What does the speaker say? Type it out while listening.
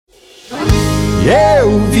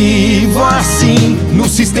Eu vivo assim, no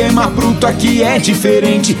sistema bruto aqui é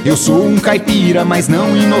diferente. Eu sou um caipira, mas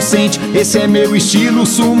não inocente. Esse é meu estilo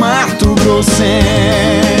Sul Matogrossense.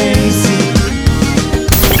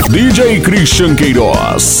 DJ Cristian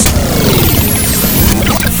Queiroz,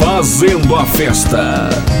 fazendo a festa.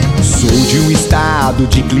 Sou de um estado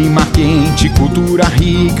de clima quente, cultura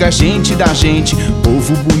rica, gente da gente,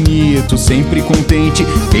 povo bonito, sempre contente.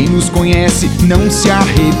 Quem nos conhece não se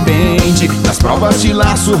arrepende. Nas provas de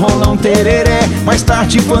laço rolam tereré, mais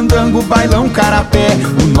tarde fandango, bailão, carapé.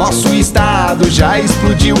 O nosso estado já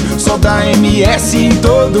explodiu, só da MS em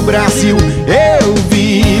todo o Brasil. Eu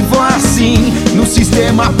vivo assim, no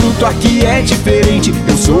sistema bruto aqui é diferente.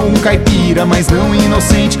 Eu sou um caipira, mas não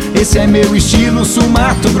inocente. Esse é meu estilo Sul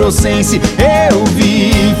Matogrossense. Eu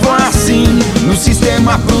vivo assim, no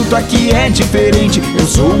sistema bruto aqui é diferente. Eu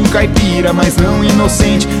sou um caipira, mas não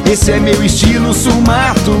inocente. Esse é meu estilo Sul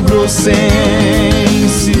Matogrossense.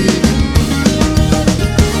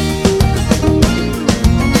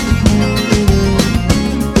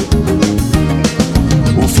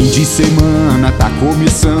 Fim de semana tá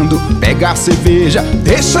começando, pega a cerveja,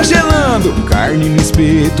 deixa gelando. Carne no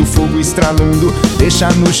espeto, fogo estralando, deixa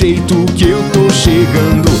no jeito que eu tô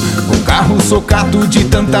chegando. Com carro socado de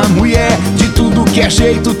tanta mulher, de tudo que é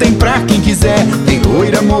jeito tem pra quem quiser. Tem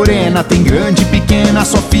loira morena, tem grande pequena,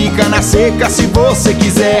 só fica na seca se você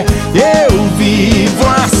quiser. Eu vivo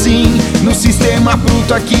assim, no sistema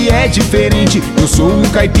bruto aqui é diferente. Eu sou um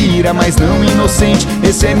caipira, mas não inocente.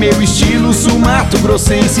 Esse é meu estilo Sul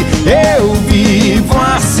Matogrossense. Eu vivo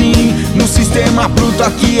assim, no sistema bruto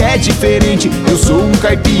aqui é diferente. Eu sou um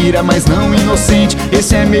caipira, mas não inocente.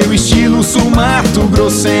 Esse é meu estilo Sul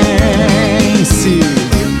Matogrossense.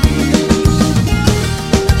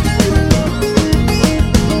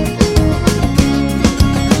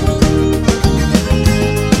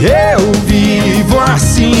 Eu vivo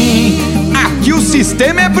assim, aqui o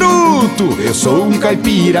sistema é bruto. Eu sou um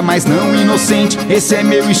caipira, mas não inocente. Esse é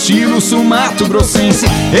meu estilo Sul Matogrossense.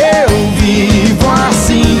 Eu vivo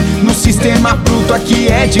assim, no sistema bruto aqui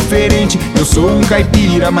é diferente. Eu sou um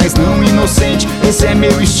caipira, mas não inocente. Esse é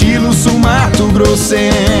meu estilo Sul Matogrossense.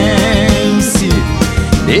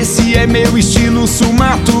 Esse é meu estilo Sul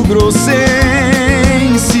Matogrossense.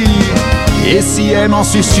 Esse é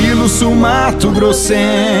nosso estilo Sul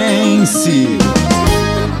Matogrossense.